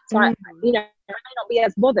it. So I may not be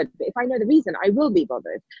as bothered, but if I know the reason, I will be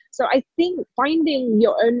bothered. So I think finding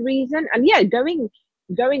your own reason, and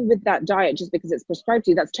going with that diet just because it's prescribed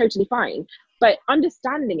to you, that's totally fine. But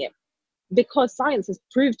understanding it, because science has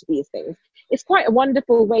proved these things, it's quite a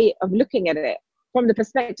wonderful way of looking at it, from the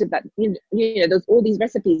perspective that there's all these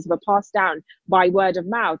recipes were passed down by word of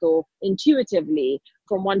mouth or intuitively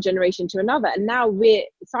from one generation to another, and now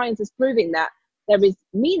science is proving that there is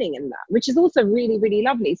meaning in that, which is also really, really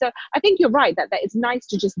lovely. So I think you're right that it's nice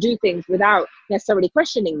to just do things without necessarily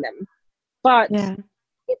questioning them. But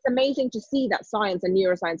it's amazing to see that science and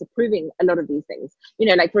neuroscience are proving a lot of these things.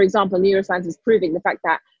 Like, for example, neuroscience is proving the fact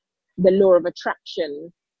that the law of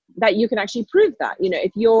attraction, that you can actually prove that,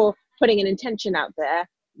 if you're putting an intention out there,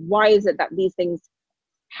 why is it that these things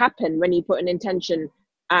happen when you put an intention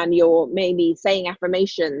and you're maybe saying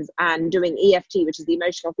affirmations and doing EFT, which is the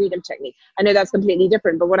emotional freedom technique? I know that's completely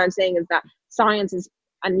different, but what I'm saying is that science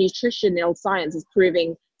and nutritional science is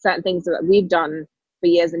proving certain things that we've done for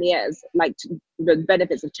years and years, like the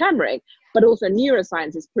benefits of turmeric, but also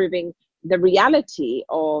neuroscience is proving the reality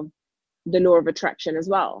of the law of attraction as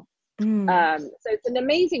well. So it's an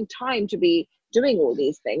amazing time to be doing all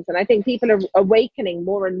these things. And I think people are awakening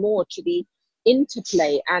more and more to the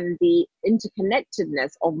interplay and the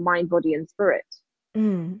interconnectedness of mind, body, and spirit.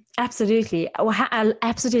 Absolutely. I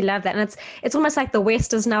absolutely love that. And it's almost like the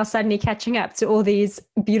West is now suddenly catching up to all these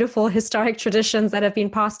beautiful historic traditions that have been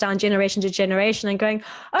passed down generation to generation, and going,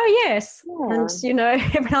 oh yes. And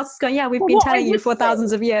everyone else is going, we've been telling you for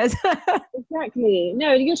thousands of years. Exactly.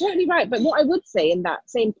 No, you're totally right. But what I would say in that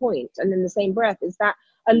same point and in the same breath is that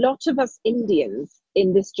a lot of us Indians,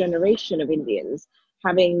 in this generation of Indians,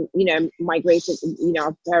 having migrated,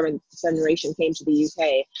 our parents' generation came to the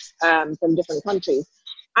UK from different countries,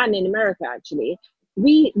 and in America actually,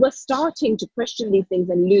 we were starting to question these things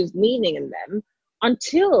and lose meaning in them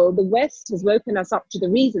until the West has woken us up to the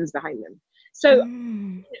reasons behind them. So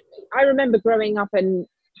I remember growing up and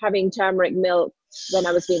having turmeric milk when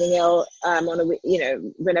I was feeling ill,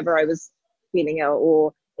 whenever I was feeling ill,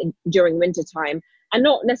 or during winter time, and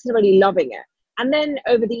not necessarily loving it. And then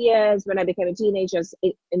over the years, when I became a teenager,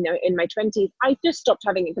 in my 20s, I just stopped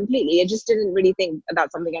having it completely. I just didn't really think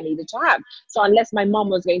that's something I needed to have. So unless my mom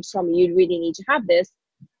was going to tell me, you really need to have this,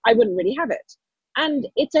 I wouldn't really have it. And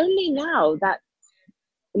it's only now that,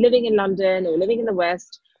 living in London or living in the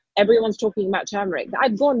West, everyone's talking about turmeric, that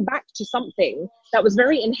I've gone back to something that was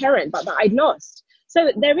very inherent, but that I'd lost. So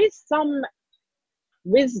there is some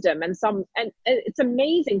wisdom and it's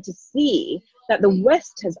amazing to see that the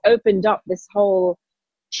West has opened up this whole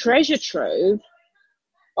treasure trove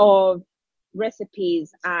of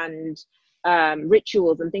recipes and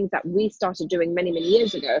rituals and things that we started doing many, many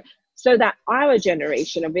years ago, so that our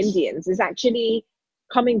generation of Indians is actually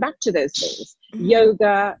coming back to those things.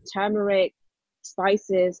 Yoga, turmeric,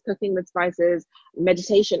 spices, cooking with spices,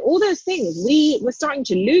 meditation, all those things we were starting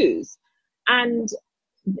to lose. And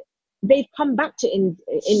they've come back to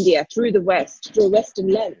India through the West, through a Western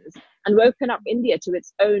lens, and woken up India to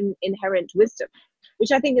its own inherent wisdom,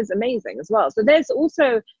 which I think is amazing as well. So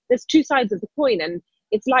there's two sides of the coin, and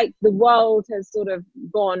it's like the world has sort of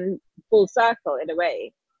gone full circle in a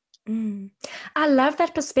way. I love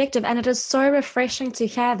that perspective, and it is so refreshing to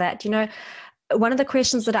hear that. One of the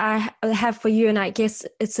questions that I have for you, and I guess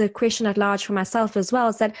it's a question at large for myself as well,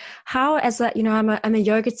 is that how, as a, I'm a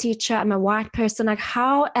yoga teacher, I'm a white person, like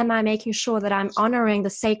how am I making sure that I'm honoring the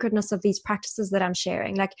sacredness of these practices that I'm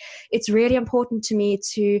sharing? Like, it's really important to me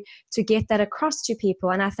to get that across to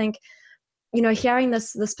people. And I think hearing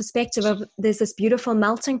this perspective of there's this beautiful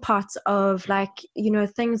melting pot of like,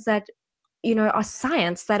 things that, are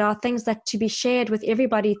science, that are things that to be shared with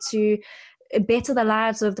everybody to better the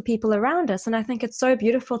lives of the people around us. And I think it's so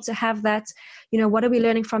beautiful to have that, what are we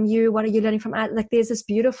learning from you? What are you learning from us? Like there's this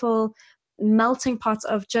beautiful melting pot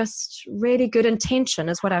of just really good intention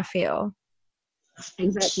is what I feel.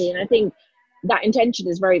 Exactly. And I think that intention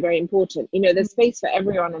is very, very important. There's space for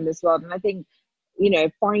everyone in this world. And I think,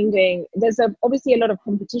 there's obviously a lot of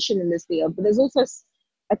competition in this field, but there's also,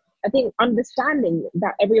 I think, understanding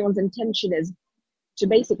that everyone's intention is to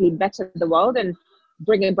basically better the world and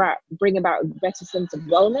bring about a better sense of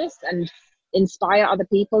wellness and inspire other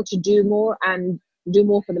people to do more and do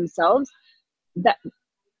more for themselves. That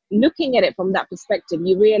looking at it from that perspective,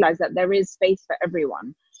 you realize that there is space for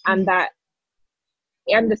everyone, and that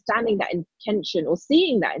understanding that intention or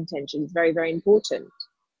seeing that intention is very, very important.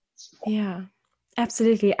 Yeah,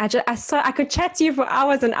 absolutely. I could chat to you for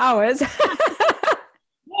hours and hours.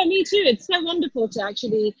 Yeah, me too. It's so wonderful to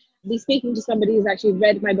actually be speaking to somebody who's actually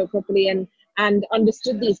read my book properly and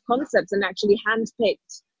understood these concepts and actually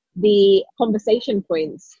handpicked the conversation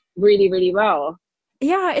points really, really well.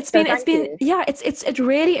 Yeah, it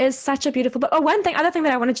really is such a beautiful book. Oh, other thing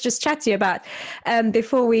that I wanted to just chat to you about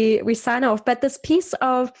before we sign off, but this piece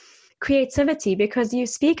of creativity, because you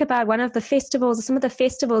speak about one of the festivals, or some of the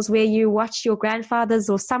festivals where you watch your grandfathers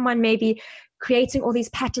or someone maybe creating all these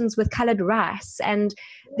patterns with colored rice, and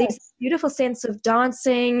this beautiful sense of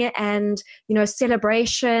dancing and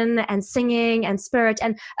celebration and singing and spirit.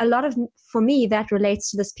 And a lot of, for me, that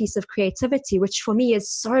relates to this piece of creativity, which for me is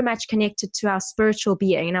so much connected to our spiritual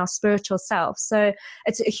being and our spiritual self. So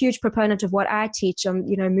it's a huge proponent of what I teach on,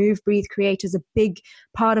 move, breathe, create is a big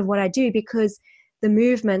part of what I do, because the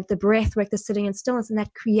movement, the breath work, the sitting in stillness, and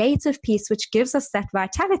that creative piece, which gives us that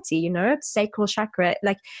vitality, sacral chakra.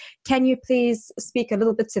 Like, can you please speak a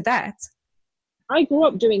little bit to that? I grew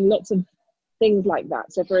up doing lots of things like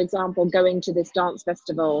that. So, for example, going to this dance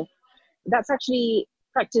festival, that's actually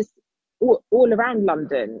practiced all around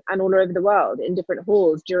London and all over the world in different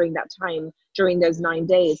halls during that time, during those 9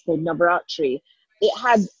 days, called Navaratri. It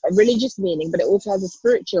had a religious meaning, but it also has a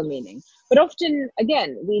spiritual meaning. But often,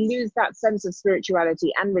 again, we lose that sense of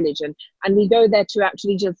spirituality and religion, and we go there to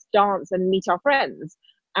actually just dance and meet our friends.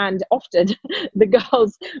 And often the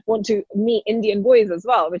girls want to meet Indian boys as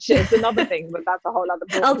well, which is another thing, but that's a whole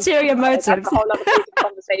other ulterior motives. That's a whole other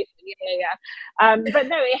conversation. Yeah. But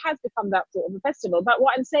no, it has become that sort of a festival. But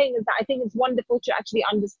what I'm saying is that I think it's wonderful to actually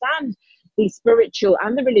understand the spiritual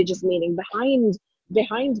and the religious meaning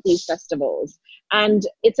behind these festivals. And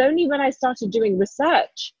it's only when I started doing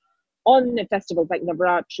research on festivals like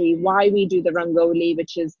Navaratri, why we do the Rangoli,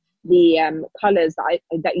 which is the colors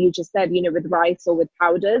that you just said, with rice or with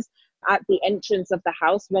powders at the entrance of the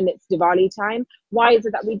house when it's Diwali time. Why is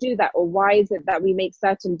it that we do that? Or why is it that we make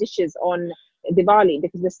certain dishes on Diwali?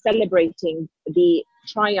 Because we're celebrating the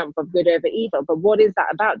triumph of good over evil. But what is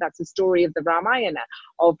that about? That's the story of the Ramayana,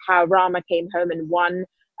 of how Rama came home and won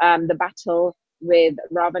the battle with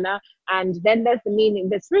Ravana. And then there's the meaning,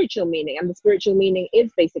 the spiritual meaning, and the spiritual meaning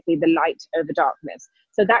is basically the light over darkness.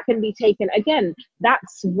 So that can be taken, again,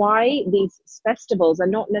 that's why these festivals are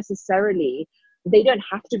not necessarily, they don't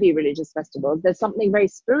have to be religious festivals. There's something very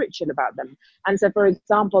spiritual about them. And so, for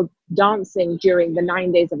example, dancing during the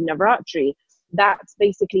 9 days of Navaratri, that's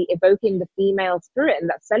basically evoking the female spirit, and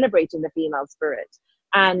that's celebrating the female spirit.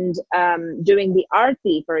 And doing the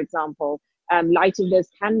Aarti, for example, lighting those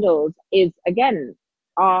candles is, again,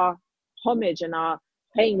 our homage and our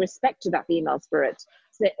paying respect to that female spirit.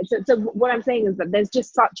 So what I'm saying is that there's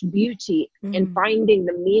just such beauty in finding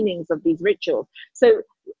the meanings of these rituals. So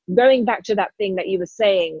going back to that thing that you were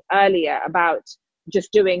saying earlier about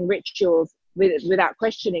just doing rituals without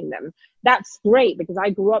questioning them, that's great, because I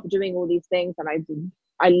grew up doing all these things, and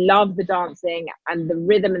I love the dancing, and the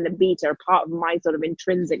rhythm and the beat are part of my sort of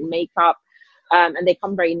intrinsic makeup. And they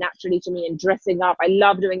come very naturally to me, and dressing up. I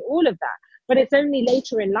love doing all of that. But it's only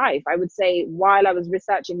later in life, I would say, while I was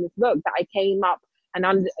researching this book, that I came up and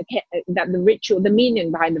that the ritual, the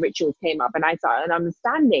meaning behind the rituals came up, and I started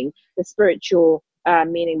understanding the spiritual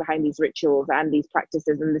meaning behind these rituals and these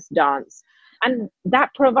practices and this dance. And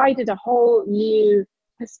that provided a whole new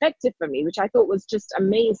perspective for me, which I thought was just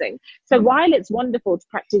amazing. So while it's wonderful to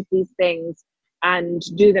practice these things and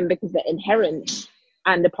do them because they're inherent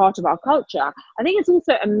and a part of our culture, I think it's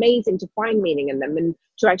also amazing to find meaning in them and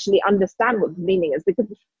to actually understand what the meaning is, because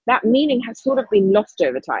that meaning has sort of been lost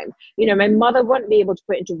over time. My mother won't be able to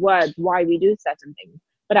put into words why we do certain things,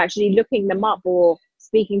 but actually looking them up or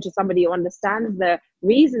speaking to somebody who understands the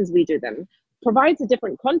reasons we do them provides a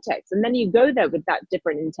different context. And then you go there with that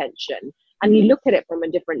different intention. and you look at it from a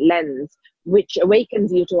different lens, which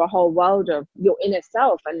awakens you to a whole world of your inner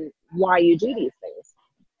self and why you do these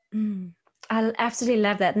things. I absolutely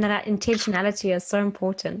love that. And that intentionality is so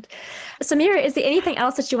important. So Mira, is there anything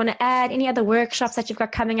else that you want to add? Any other workshops that you've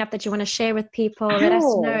got coming up that you want to share with people? Let us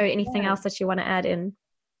know anything else that you want to add in.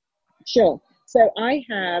 Sure. So I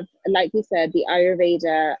have, like you said, the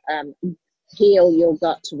Ayurveda Heal Your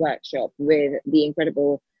Gut workshop with the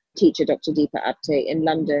incredible teacher, Dr. Deepa Apte, in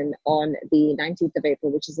London on the 19th of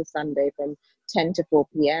April, which is a Sunday, from 10 to 4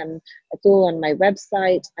 p.m. It's all on my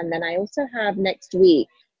website. And then I also have next week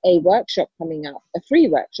a workshop coming up, a free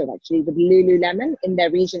workshop actually, with Lululemon in their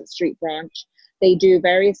Regent Street branch. They do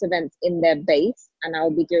various events in their base, and I'll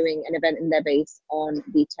be doing an event in their base on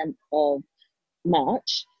the 10th of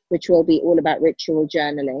March, which will be all about ritual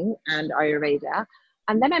journaling and Ayurveda.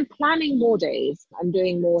 And then I'm planning more days. I'm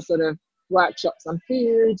doing more sort of workshops on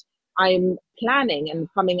food. I'm planning and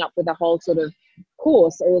coming up with a whole sort of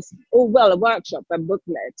course or a workshop, a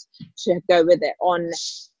booklet to go with it on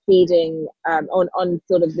feeding, on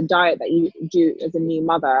sort of the diet that you do as a new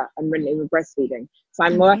mother and really with breastfeeding. So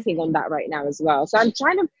I'm working on that right now as well. So I'm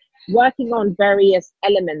working on various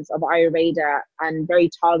elements of Ayurveda and very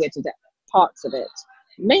targeted parts of it,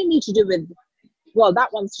 mainly to do with, well,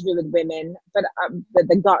 that one's to do with women, but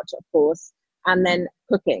the gut, of course, and then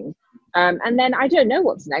cooking. And then I don't know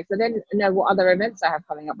what's next. I don't know what other events I have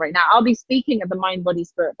coming up right now. I'll be speaking at the Mind, Body,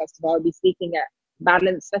 Spirit Festival. I'll be speaking at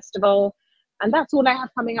Balance Festival. And that's all I have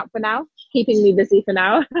coming up for now, keeping me busy for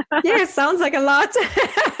now. Yeah, sounds like a lot.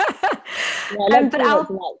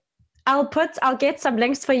 But I'll get some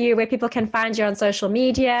links for you where people can find you on social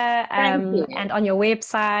media and on your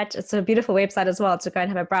website. It's a beautiful website as well to go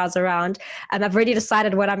and have a browse around. And I've already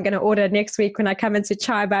decided what I'm going to order next week when I come into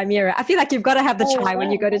Chai by Mira. I feel like you've got to have the chai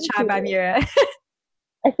when you go to Chai by Mira.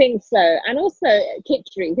 I think so. And also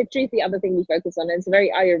Khichdi. Khichdi is the other thing we focus on. It's a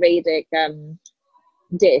very Ayurvedic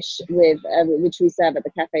dish with which we serve at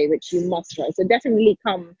the cafe, which you must try. So definitely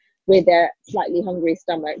come with a slightly hungry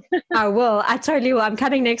stomach. I will. I totally will. I'm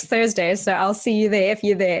coming next Thursday, so I'll see you there if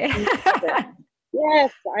you're there.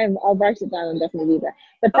 Yes, I'll write it down and definitely be there.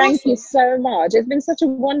 But thank you so much. It's been such a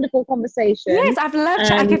wonderful conversation. Yes, I've loved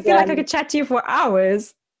it. I can feel like I could chat to you for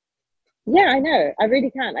hours. Yeah, I know. I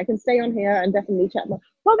really can. I can stay on here and definitely chat more.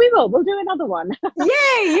 Well, we will. We'll do another one. Yay!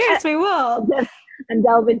 Yes, we will. And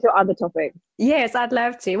delve into other topics. Yes, I'd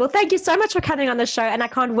love to. Well, thank you so much for coming on the show. And I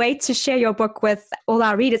can't wait to share your book with all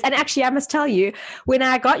our readers. And actually, I must tell you, when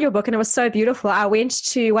I got your book and it was so beautiful, I went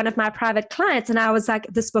to one of my private clients and I was like,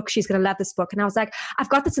 this book, she's going to love this book. And I was like, I've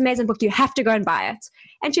got this amazing book. You have to go and buy it.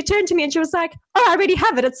 And she turned to me and she was like, oh, I already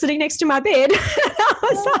have it. It's sitting next to my bed. I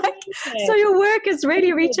was like, so your work is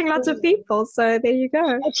really reaching lots of people. So there you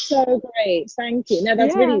go. That's so great. Thank you. No,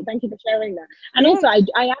 that's really, thank you for sharing that. And also, I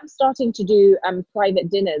am starting to do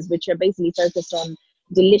private dinners, which are basically focused on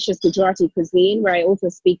delicious Gujarati cuisine, where I also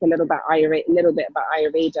speak a little bit about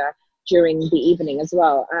Ayurveda during the evening as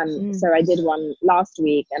well. So I did one last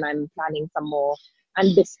week, and I'm planning some more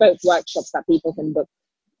and bespoke workshops that people can book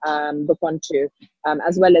onto,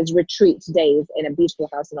 as well as retreat days in a beautiful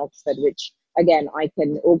house in Oxford, which again I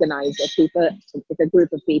can organize if a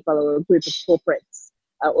group of people or a group of corporates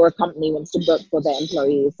or a company wants to book for their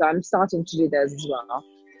employees. So I'm starting to do those as well.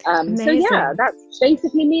 So yeah, that's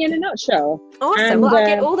basically me in a nutshell. Awesome. And, well, I'll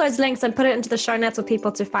get all those links and put it into the show notes for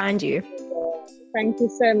people to find you. Thank you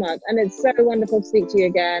so much. And it's so wonderful to speak to you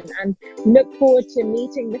again, and look forward to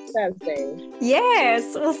meeting this Thursday.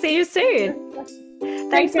 Yes, we'll see you soon.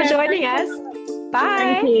 Thanks for joining us.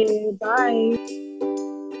 Bye. Thank you. Bye.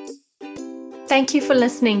 Thank you for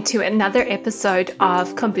listening to another episode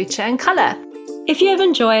of Kombucha and Color. If you have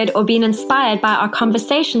enjoyed or been inspired by our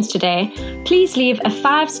conversations today, please leave a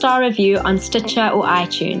 5-star review on Stitcher or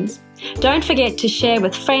iTunes. Don't forget to share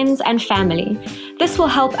with friends and family. This will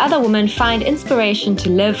help other women find inspiration to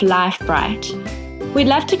live life bright. We'd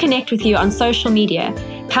love to connect with you on social media.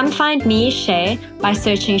 Come find me, Shay, by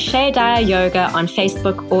searching Shay Daya Yoga on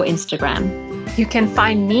Facebook or Instagram. You can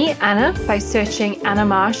find me, Anna, by searching Anna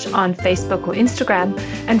Marsh on Facebook or Instagram.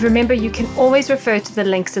 And remember, you can always refer to the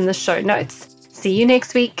links in the show notes. See you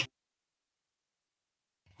next week.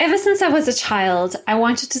 Ever since I was a child, I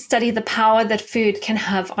wanted to study the power that food can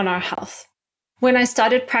have on our health. When I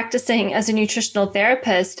started practicing as a nutritional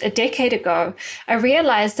therapist a decade ago, I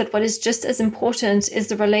realized that what is just as important is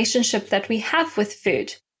the relationship that we have with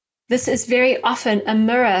food. This is very often a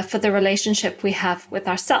mirror for the relationship we have with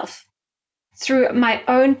ourselves. Through my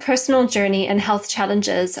own personal journey and health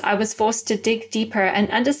challenges, I was forced to dig deeper and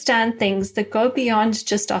understand things that go beyond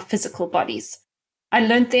just our physical bodies. I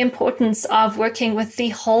learned the importance of working with the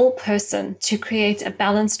whole person to create a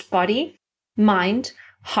balanced body, mind,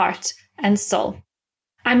 heart, and soul.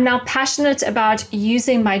 I'm now passionate about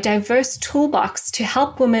using my diverse toolbox to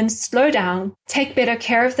help women slow down, take better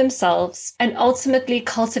care of themselves, and ultimately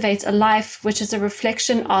cultivate a life which is a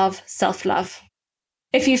reflection of self-love.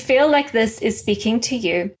 If you feel like this is speaking to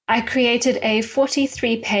you, I created a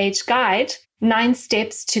 43-page guide, 9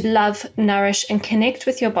 steps to love, nourish, and connect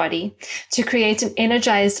with your body to create an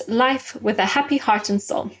energized life with a happy heart and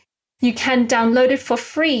soul. You can download it for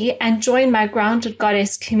free and join my Grounded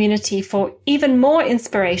Goddess community for even more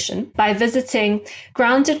inspiration by visiting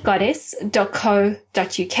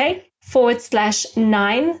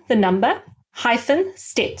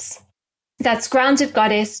groundedgoddess.co.uk/9 That's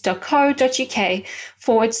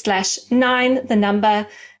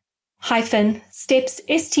groundedgoddess.co.uk/9 steps,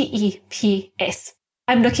 STEPS.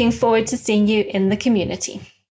 I'm looking forward to seeing you in the community.